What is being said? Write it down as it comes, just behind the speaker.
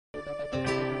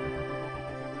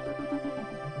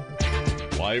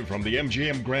Live from the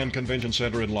MGM Grand Convention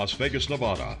Center in Las Vegas,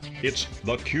 Nevada, it's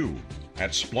theCUBE at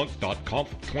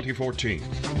Splunk.conf 2014.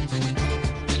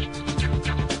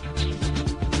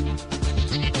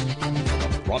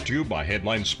 Brought to you by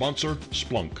headline sponsor,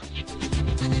 Splunk.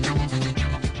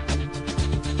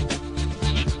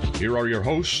 Here are your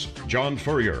hosts, John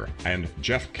Furrier and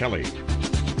Jeff Kelly.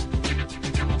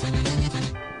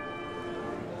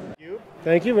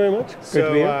 Thank you very much.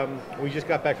 So we just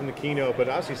got back from the keynote, but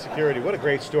obviously security, what a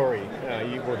great story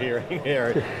you were hearing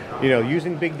here.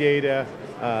 Using big data,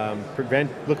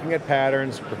 looking at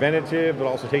patterns, preventative, but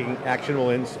also taking actionable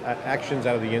actions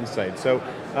out of the insight. So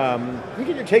let me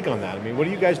get your take on that. I mean, what are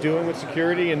you guys doing with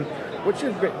security, and what's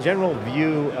your general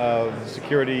view of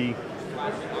security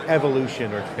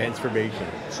evolution or transformation?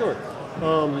 Sure.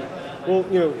 Well,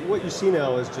 what you see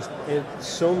now is just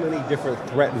so many different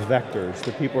threat vectors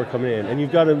that people are coming in, and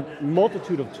you've got a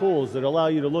multitude of tools that allow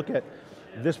you to look at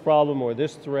this problem or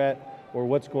this threat or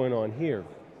what's going on here.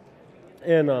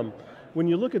 And when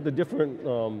you look at the different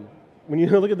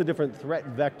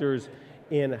threat vectors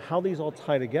and how these all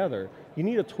tie together, you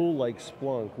need a tool like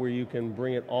Splunk where you can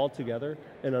bring it all together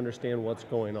and understand what's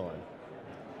going on.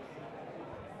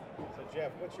 So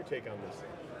Jeff, what's your take on this thing?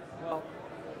 Well,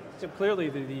 so clearly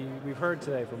we've heard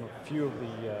today from a few of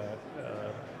the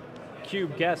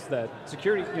CUBE guests that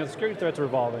security threats are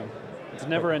evolving. It's a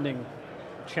never-ending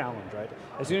challenge, right?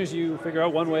 As soon as you figure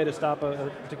out one way to stop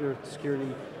a particular security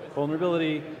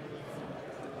vulnerability,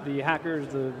 the hackers,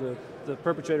 the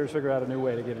perpetrators figure out a new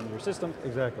way to get into your system.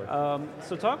 Exactly.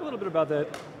 So talk a little bit about that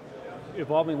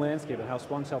evolving landscape and how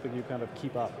Splunk's helping you kind of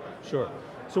keep up. Sure.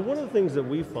 So one of the things that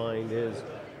we find is,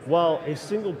 while a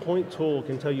single point tool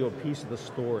can tell you a piece of the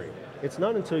story, it's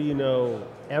not until you know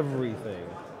everything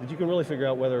that you can really figure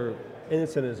out whether an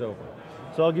incident is over.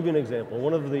 So I'll give you an example.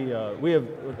 One of the, we have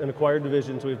an acquired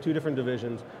division, so we have two different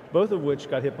divisions, both of which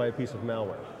got hit by a piece of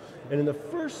malware. And in the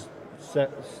first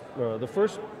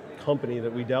company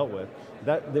that we dealt with,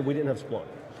 that we didn't have Splunk.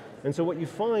 And so what you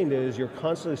find is you're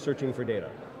constantly searching for data.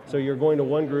 So you're going to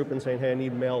one group and saying, hey, I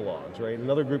need mail logs, right?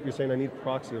 Another group you're saying, I need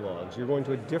proxy logs. You're going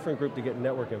to a different group to get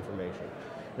network information.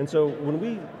 And so when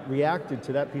we reacted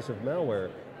to that piece of malware,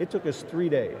 it took us 3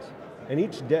 days. And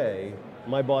each day,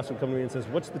 my boss would come to me and says,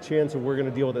 what's the chance that we're going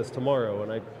to deal with this tomorrow?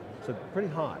 And I said, pretty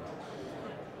high.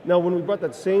 Now when we brought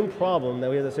that same problem,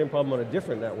 we had the same problem on a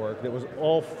different network that was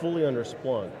all fully under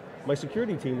Splunk, my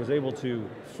security team was able to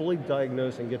fully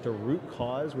diagnose and get to root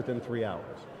cause within 3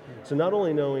 hours. So not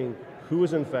only knowing who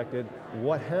was infected,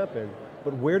 what happened,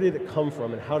 but where did it come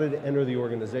from and how did it enter the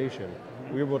organization?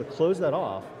 We were able to close that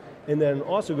off and then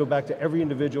also go back to every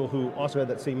individual who also had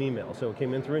that same email, so it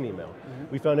came in through an email.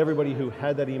 We found everybody who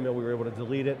had that email, we were able to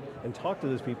delete it and talk to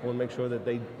those people and make sure that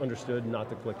they understood not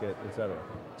to click it, et cetera.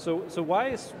 So why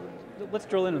is, let's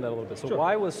drill into that a little bit. So Sure.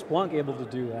 Why was Splunk able to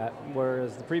do that,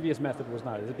 whereas the previous method was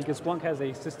not? Is it because Splunk has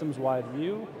a systems-wide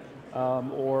view?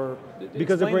 Or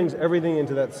because it brings everything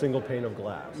into that single pane of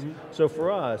glass. So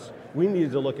for us, we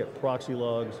needed to look at proxy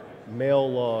logs, mail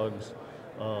logs,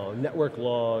 network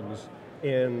logs,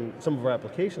 and some of our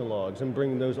application logs and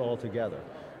bring those all together.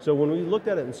 So when we looked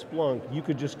at it in Splunk, you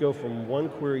could just go from one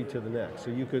query to the next.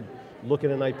 So you could look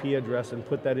at an IP address and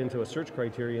put that into a search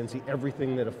criteria and see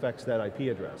everything that affects that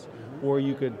IP address. Or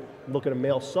you could look at a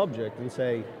mail subject and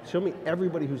say, show me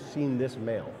everybody who's seen this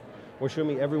mail. Or show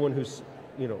me everyone who's,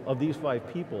 of these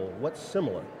 5 people, what's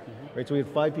similar? Right, so we had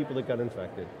 5 people that got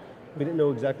infected. We didn't know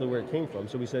exactly where it came from,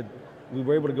 so we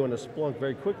were able to go into Splunk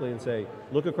very quickly and say,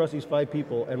 look across these 5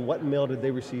 people and what mail did they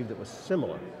receive that was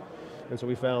similar? And so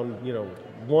we found,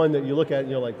 one that you look at and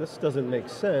you're like, this doesn't make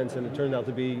sense, and it turned out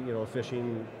to be, a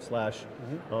phishing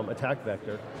 / attack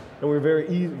vector. And we were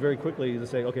very quickly to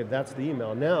say, okay, that's the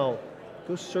email. Now,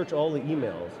 go search all the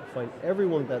emails, find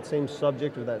everyone with that same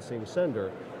subject or that same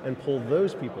sender, and pull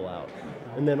those people out.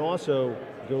 And then also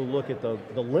go look at the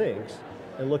links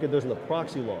and look at those in the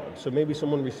proxy logs. So maybe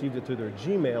someone received it through their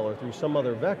Gmail or through some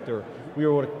other vector, we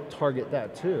were able to target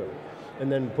that too.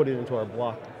 And then put it into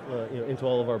our into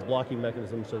all of our blocking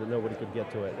mechanisms so that nobody could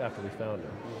get to it after we found it.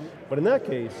 But in that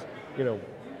case,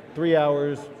 3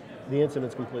 hours, the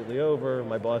incident's completely over.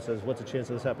 My boss says, what's the chance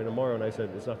of this happening tomorrow? And I said,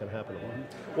 it's not going to happen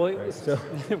tomorrow.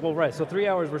 Well, so 3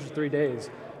 hours versus 3 days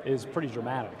is pretty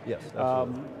dramatic. Yes,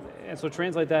 absolutely. And so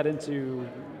translate that into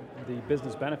the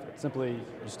business benefit. Simply,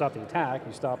 you stop the attack,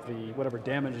 you stop whatever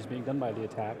damage is being done by the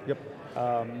attack. Yep.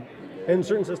 And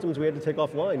certain systems we had to take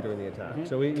offline during the attack.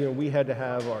 So we had to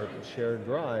have our shared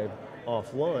drive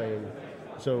offline,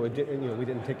 so it didn't, we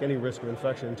didn't take any risk of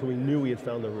infection until we knew we had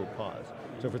found the root cause.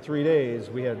 So for 3 days,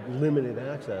 we had limited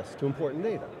access to important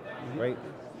data, right?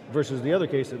 Versus the other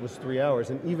case, it was 3 hours,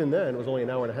 and even then, it was only an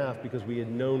hour and a half because we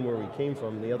had known where we came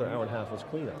from, and the other hour and a half was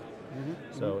cleanup.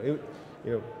 So,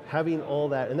 having all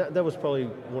that, and that was probably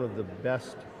one of the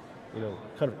best,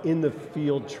 kind of in the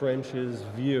field trenches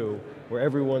view, where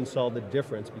everyone saw the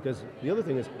difference, because the other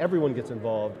thing is everyone gets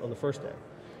involved on the first day.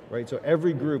 Right, so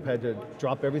every group had to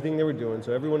drop everything they were doing,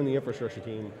 so everyone in the infrastructure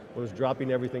team was dropping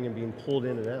everything and being pulled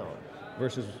in and out,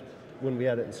 versus when we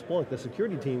had it in Splunk, the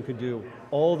security team could do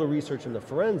all the research and the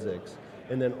forensics,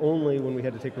 and then only when we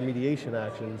had to take remediation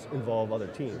actions involve other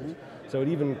teams. So it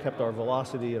even kept our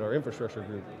velocity and our infrastructure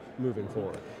group moving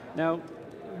forward. Now,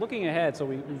 looking ahead, so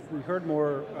we heard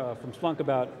more from Splunk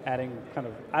about adding kind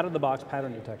of out-of-the-box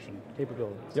pattern detection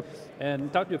capabilities. Yep.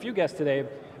 And talked to a few guests today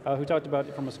who talked about,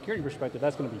 from a security perspective,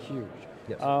 that's going to be huge.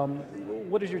 Yes.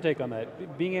 What is your take on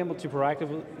that? Being able to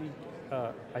proactively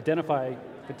identify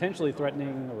potentially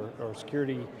threatening or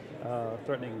security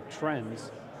threatening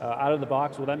trends out of the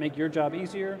box, will that make your job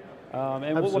easier?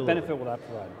 And what benefit will that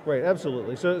provide? Right,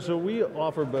 absolutely. So we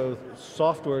offer both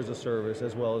software as a service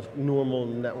as well as normal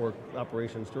network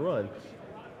operations to run.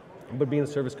 But being a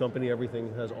service company,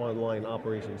 everything has online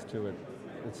operations to it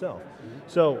itself.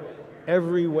 So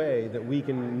every way that we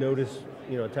can notice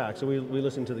attacks, so we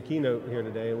listened to the keynote here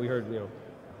today and we heard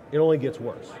it only gets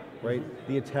worse, right?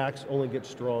 The attacks only get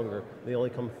stronger, they only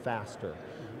come faster.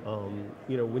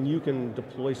 When you can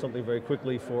deploy something very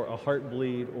quickly for a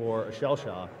heartbleed or a shell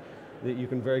shock, that you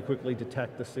can very quickly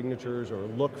detect the signatures or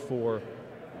look for,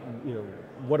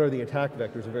 what are the attack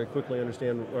vectors, and very quickly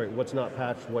understand, all right, what's not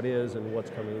patched, what is, and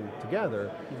what's coming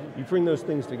together. You bring those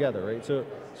things together, right? So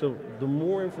the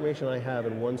more information I have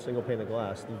in one single pane of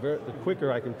glass, the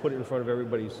quicker I can put it in front of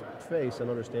everybody's face and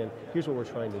understand, here's what we're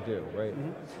trying to do, right?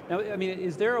 Now, I mean,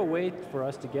 is there a way for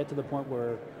us to get to the point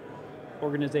where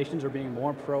organizations are being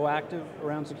more proactive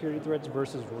around security threats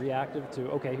versus reactive to,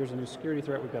 okay, here's a new security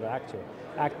threat, we've got to act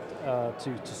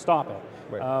to stop it.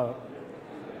 Right.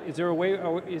 Is there a way,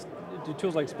 do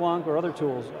tools like Splunk or other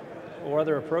tools or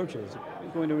other approaches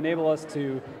going to enable us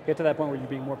to get to that point where you're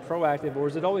being more proactive, or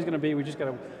is it always going to be, we just got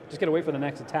to wait for the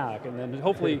next attack, and then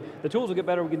hopefully the tools will get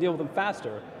better, we can deal with them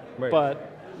faster, right.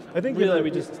 But I think really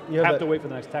we just have to wait for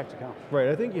the next attack to come. Right,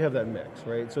 I think you have that mix,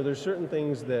 right? So there's certain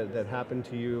things that happen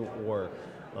to you or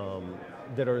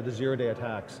that are the zero-day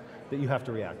attacks that you have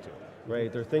to react to,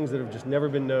 right? There are things that have just never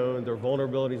been known, there are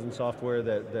vulnerabilities in software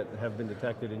that have been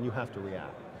detected and you have to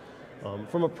react.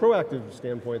 From a proactive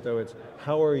standpoint though, it's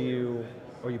how are you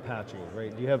patching,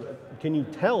 right? Can you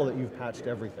tell that you've patched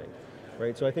everything?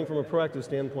 Right, so I think from a proactive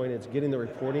standpoint, it's getting the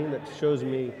reporting that shows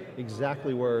me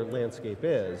exactly where landscape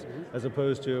is, as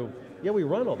opposed to, yeah, we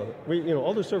run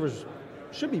all the servers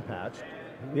should be patched,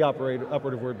 the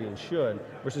operative word being should,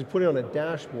 versus putting on a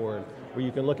dashboard where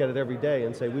you can look at it every day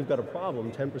and say, we've got a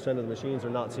problem, 10% of the machines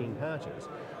are not seeing patches.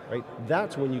 Right?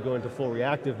 That's when you go into full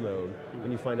reactive mode,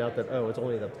 when you find out that, oh, it's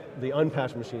only the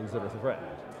unpatched machines that are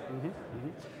threatened.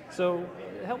 So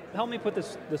help me put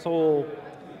this whole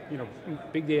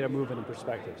big data movement in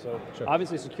perspective. So sure.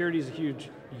 Obviously security is a huge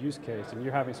use case and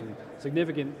you're having some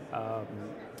significant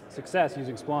success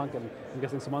using Splunk and I'm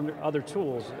guessing some other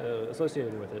tools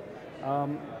associated with it.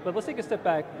 But let's take a step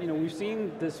back. We've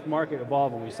seen this market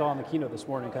evolve, and we saw in the keynote this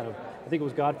morning kind of, I think it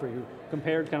was Godfrey who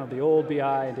compared kind of the old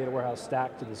BI and data warehouse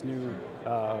stack to this new,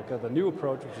 kind of the new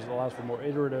approach, which allows for more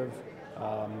iterative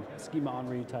schema on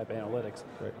read type analytics.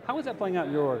 Right. How is that playing out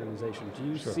in your organization? Do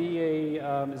you see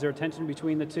is there a tension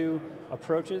between the two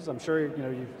approaches? I'm sure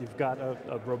you've got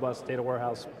a robust data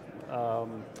warehouse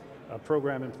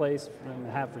program in place and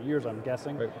have for years, I'm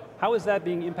guessing. Right. How is that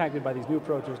being impacted by these new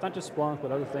approaches, not just Splunk,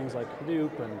 but other things like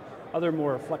Hadoop and other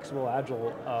more flexible,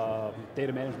 agile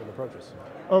data management approaches?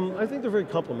 I think they're very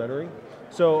complementary.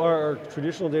 So our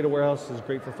traditional data warehouse is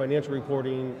great for financial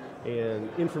reporting and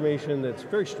information that's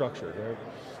very structured, right?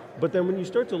 But then when you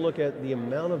start to look at the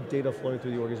amount of data flowing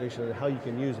through the organization and how you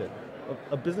can use it,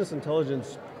 a business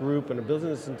intelligence group and a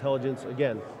business intelligence,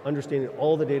 again, understanding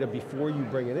all the data before you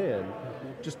bring it in,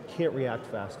 just can't react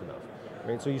fast enough.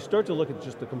 Right? So you start to look at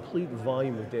just the complete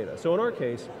volume of data. So in our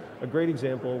case, a great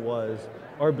example was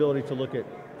our ability to look at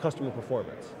customer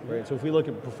performance, right? So if we look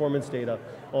at performance data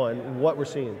on what we're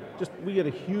seeing, we get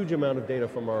a huge amount of data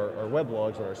from our web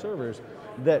logs on our servers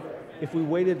that if we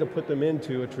waited to put them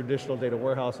into a traditional data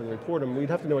warehouse and report them, we'd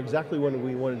have to know exactly what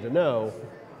we wanted to know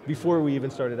before we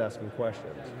even started asking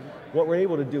questions. What we're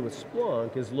able to do with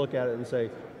Splunk is look at it and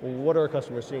say, well, what are our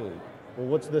customers seeing? Well,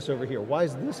 what's this over here? Why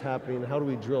is this happening? How do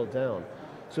we drill it down?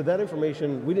 So that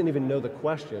information, we didn't even know the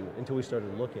question until we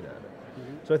started looking at it.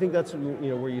 So I think that's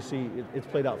where you see it's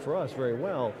played out for us very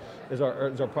well is our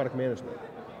product management,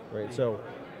 right? So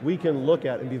we can look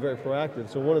at and be very proactive.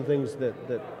 So one of the things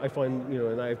that I find,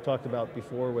 and I've talked about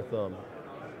before with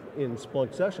in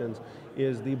Splunk sessions,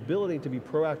 is the ability to be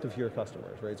proactive to your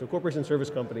customers, right? So corporation service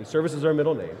company, service is our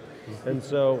middle name. And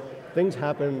so things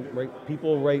happen, right?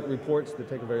 People write reports that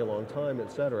take a very long time,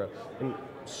 et cetera. And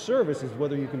service is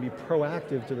whether you can be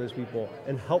proactive to those people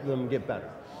and help them get better.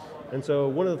 And so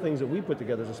one of the things that we put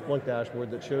together is a Splunk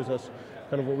dashboard that shows us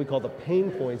kind of what we call the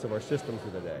pain points of our system for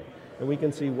the day. And we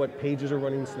can see what pages are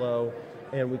running slow,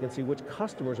 and we can see which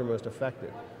customers are most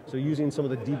affected. So using some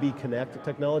of the DB Connect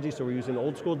technology, so we're using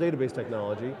old school database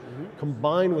technology,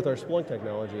 combined with our Splunk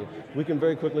technology, we can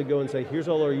very quickly go and say, here's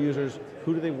all our users,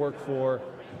 who do they work for,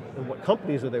 and what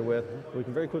companies are they with. We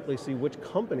can very quickly see which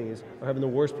companies are having the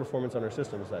worst performance on our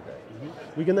systems that day.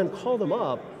 We can then call them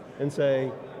up and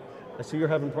say, I see you're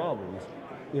having problems.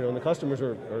 And the customers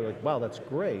are like, wow, that's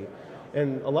great.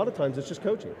 And a lot of times it's just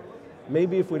coaching.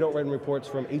 Maybe if we don't write reports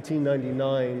from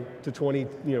 1899 to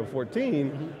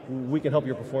 2014, we can help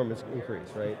your performance increase,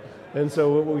 right? And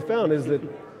so what we found is that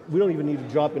we don't even need to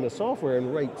drop into software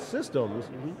and write systems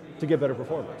to get better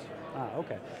performance. Ah,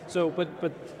 okay. So,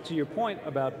 but to your point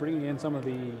about bringing in some of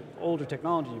the older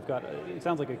technology you've got, it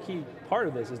sounds like a key part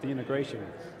of this is the integration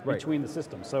between the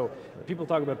systems. So people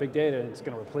talk about big data and it's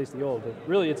going to replace the old, but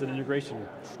really it's an integration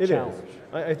challenge.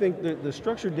 It is. I think the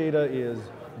structured data is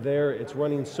there, it's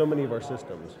running so many of our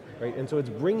systems, right? And so it's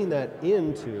bringing that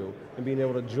into and being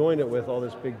able to join it with all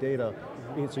this big data.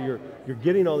 So you're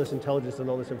getting all this intelligence and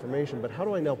all this information, but how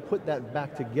do I now put that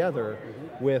back together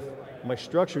with my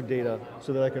structured data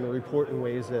so that I can report in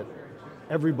ways that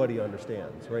everybody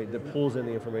understands, right? That pulls in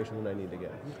the information that I need to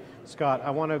get. Scott, I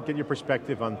want to get your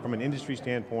perspective on, from an industry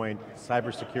standpoint,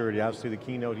 cybersecurity. Obviously the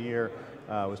keynote here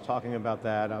was talking about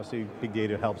that. Obviously big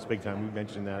data helps big time, we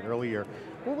mentioned that earlier.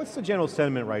 Well, what's the general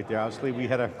sentiment right there? Obviously we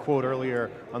had a quote earlier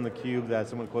on theCUBE that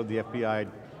someone quoted the FBI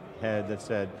head that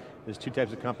said, there's two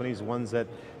types of companies, ones that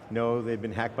know they've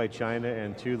been hacked by China,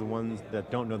 and two, the ones that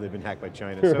don't know they've been hacked by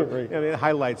China. So right. it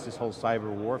highlights this whole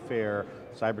cyber warfare,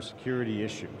 cybersecurity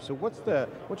issue. So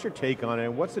what's your take on it,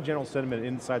 and what's the general sentiment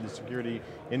inside the security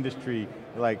industry?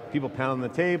 Like people pounding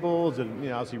the tables, and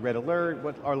obviously red alert,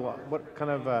 what's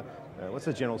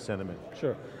the general sentiment?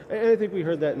 Sure, and I think we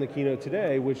heard that in the keynote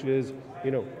today, which is,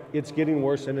 it's getting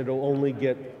worse and it'll only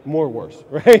get more worse,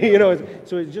 right?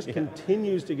 So it just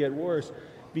continues to get worse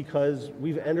because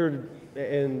we've entered,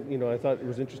 and I thought it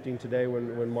was interesting today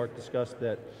when Mark discussed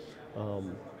that,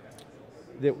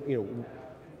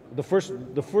 the first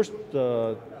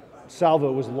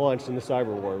salvo was launched in the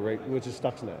cyber war, right, which is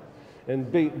Stuxnet. And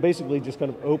basically just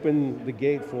kind of opened the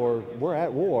gate for, we're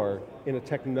at war in a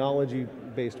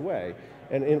technology-based way.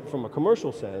 And from a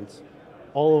commercial sense,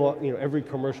 every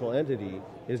commercial entity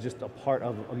is just a part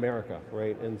of America,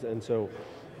 right? And so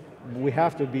we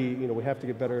have to be, we have to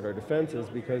get better at our defenses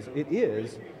because it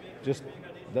is just,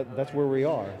 that's where we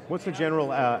are. What's the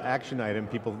general action item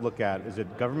people look at? Is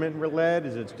it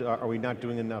government-led? Are we not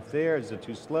doing enough there? Is it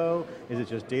too slow? Is it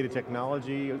just data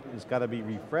technology? It's got to be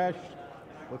refreshed?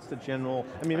 What's the general,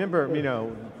 remember,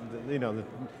 the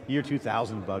year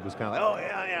 2000 bug was kind of like,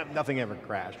 oh yeah, nothing ever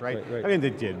crashed, right? They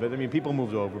did, but people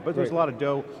moved over. But there's a lot of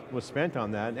dough was spent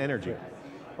on that, and energy.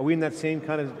 Are we in that same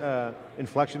kind of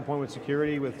inflection point with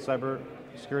security, with cyber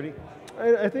security?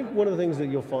 I think one of the things that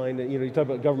you'll find, you talk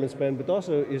about government spend, but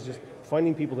also is just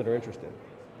finding people that are interested,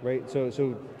 right?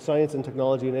 So science and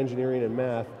technology and engineering and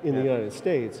math in the United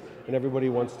States, and everybody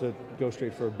wants to go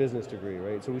straight for a business degree,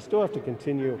 right? So we still have to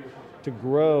continue to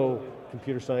grow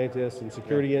computer scientists and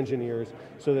security engineers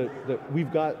so that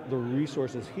we've got the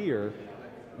resources here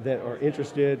that are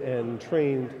interested and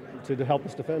trained to help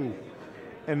us defend.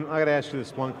 And I got to ask you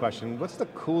the Splunk question. What's the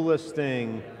coolest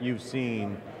thing you've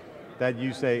seen that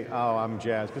you say, oh, I'm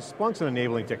jazzed? Because Splunk's an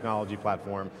enabling technology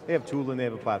platform. They have tooling, they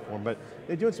have a platform, but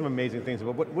they're doing some amazing things.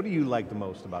 But what do you like the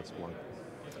most about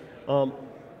Splunk?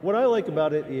 What I like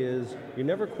about it is you're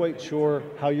never quite sure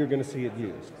how you're going to see it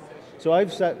used. So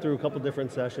I've sat through a couple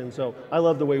different sessions, so I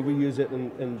love the way we use it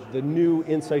and the new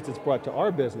insights it's brought to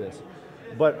our business.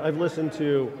 But I've listened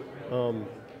to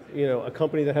a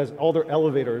company that has all their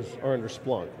elevators are under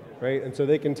Splunk, right? And so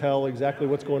they can tell exactly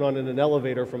what's going on in an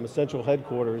elevator from a central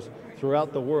headquarters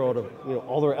throughout the world of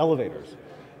all their elevators.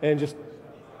 And just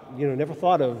never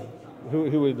thought of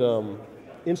who would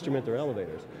instrument their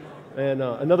elevators. And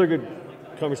another good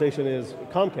conversation is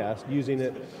Comcast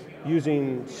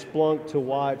using Splunk to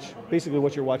watch basically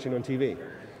what you're watching on TV.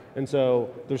 And so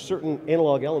there's certain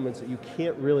analog elements that you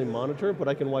can't really monitor, but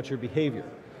I can watch your behavior.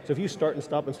 So if you start and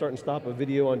stop a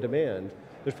video on demand,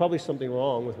 there's probably something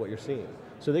wrong with what you're seeing.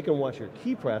 So they can watch your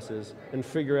key presses and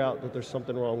figure out that there's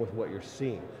something wrong with what you're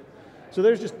seeing. So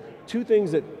there's just two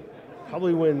things that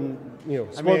probably when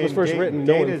Splunk was first written,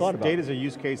 no one thought about. Data's a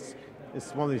use case,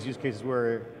 it's one of these use cases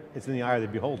where it's in the eye of the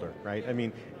beholder, right? I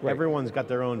mean, everyone's got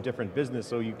their own different business,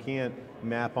 so you can't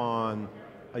map on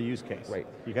a use case. Right,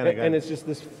 you kind of and it's just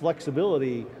this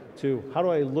flexibility to how do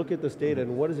I look at this data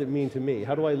and what does it mean to me?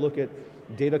 How do I look at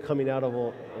data coming out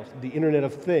of the Internet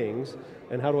of Things,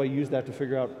 and how do I use that to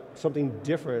figure out something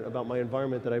different about my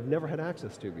environment that I've never had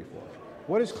access to before?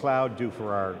 What does cloud do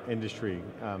for our industry?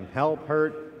 Help,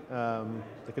 hurt?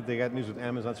 They got news with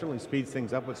Amazon, certainly speeds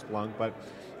things up with Splunk, but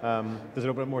does it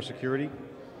open up more security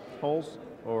holes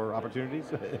or opportunities?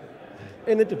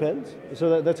 And it depends.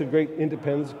 So that's a great it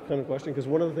depends kind of question, because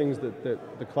one of the things that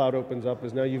the cloud opens up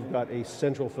is now you've got a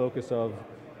central focus of,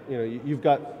 you've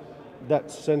got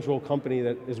that central company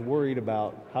that is worried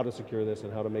about how to secure this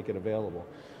and how to make it available.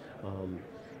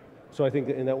 So I think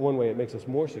that in that one way it makes us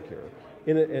more secure.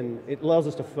 And it allows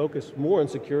us to focus more on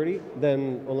security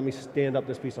than, well, let me stand up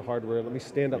this piece of hardware, let me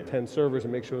stand up 10 servers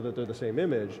and make sure that they're the same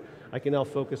image. I can now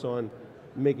focus on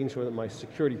making sure that my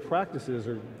security practices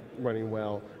are running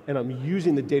well, and I'm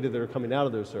using the data that are coming out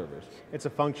of those servers. It's a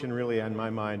function really, on my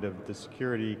mind, of the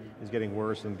security is getting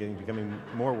worse and becoming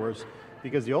more worse,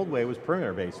 because the old way was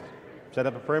perimeter based. Set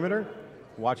up a perimeter,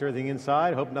 watch everything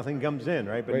inside, hope nothing comes in,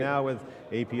 right? But now with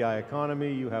API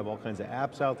economy, you have all kinds of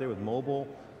apps out there with mobile.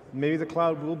 Maybe the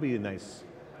cloud will be a nice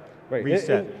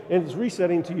reset. And it's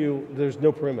resetting to you, there's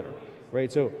no perimeter,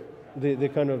 right? So the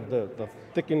kind of the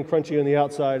thick and crunchy on the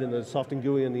outside and the soft and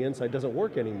gooey on the inside doesn't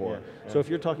work anymore. So if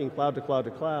you're talking cloud to cloud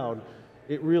to cloud,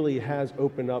 it really has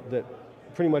opened up that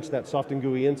pretty much that soft and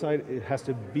gooey inside, it has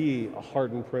to be a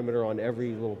hardened perimeter on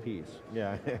every little piece.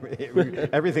 Yeah,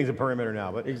 everything's a perimeter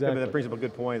now, but exactly. That brings up a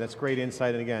good point. That's great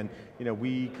insight, and again,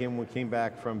 we came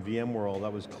back from VMworld,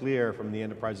 that was clear from the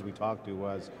enterprises we talked to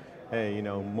was, hey,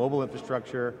 mobile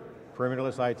infrastructure,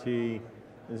 perimeterless IT,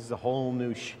 this is a whole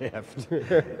new shift.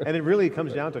 And it really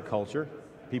comes down to culture,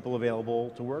 people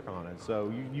available to work on it.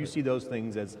 So you see those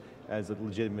things as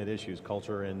legitimate issues,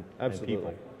 culture and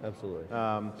people. Absolutely.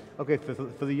 Okay,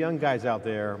 for the young guys out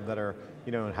there that are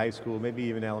in high school, maybe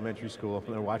even elementary school, if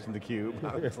they're watching theCUBE,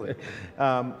 obviously,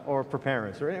 or for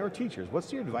parents or teachers,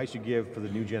 what's your advice you give for the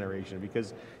new generation?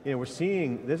 Because we're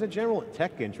seeing, there's a general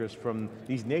tech interest from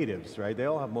these natives, right? They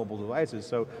all have mobile devices,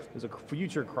 so there's a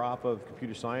future crop of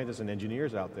computer scientists and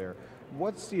engineers out there.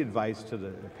 What's the advice to the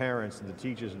parents, to the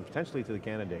teachers, and potentially to the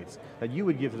candidates that you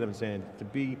would give to them saying to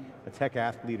be a tech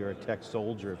athlete or a tech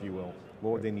soldier, if you will?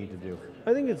 What would they need to do?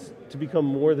 I think it's to become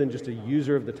more than just a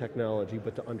user of the technology,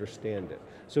 but to understand it.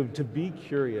 So to be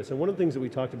curious, and one of the things that we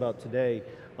talked about today,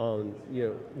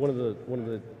 one of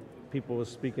the people was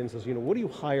speaking and says, what do you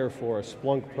hire for a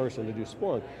Splunk person to do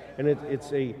Splunk? And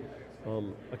it's a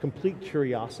complete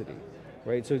curiosity.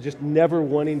 Right, so just never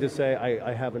wanting to say,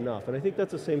 I have enough. And I think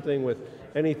that's the same thing with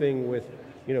anything with,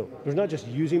 there's not just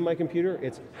using my computer,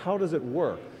 it's how does it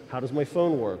work? How does my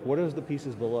phone work? What are the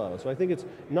pieces below? So I think it's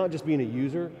not just being a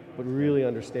user, but really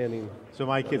understanding. So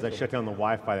my kids, I shut down the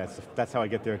Wi-Fi, that's how I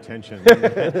get their attention.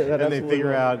 And they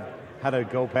figure out how to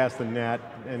go past the net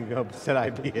and go set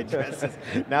IP addresses.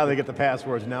 Now they get the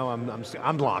passwords, now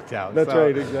I'm locked out. That's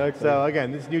right, exactly. So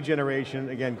again, this new generation,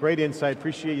 again, great insight.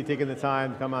 Appreciate you taking the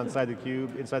time to come inside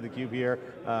theCUBE here.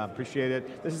 Appreciate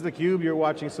it. This is theCUBE, you're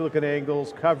watching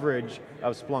SiliconANGLE's coverage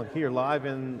of Splunk here live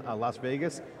in Las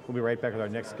Vegas. We'll be right back with our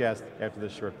next guest after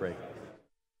this short break.